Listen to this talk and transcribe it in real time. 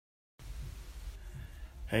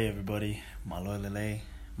Hey everybody, Malolele.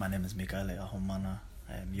 My name is Mikaele AHOMANA.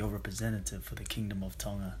 I am your representative for the Kingdom of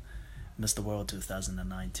Tonga, Mr. World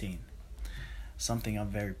 2019. Something I'm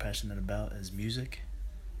very passionate about is music.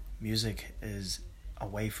 Music is a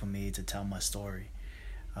way for me to tell my story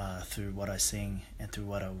through what I sing and through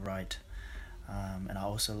what I write. And I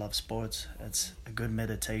also love sports. It's a good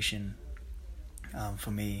meditation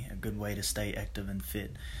for me, a good way to stay active and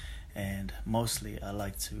fit. And mostly I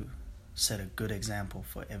like to set a good example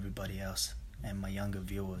for everybody else and my younger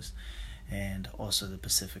viewers and also the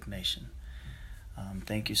Pacific Nation.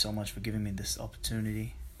 Thank you so much for giving me this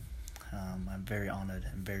opportunity. I'm very honored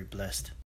and very blessed.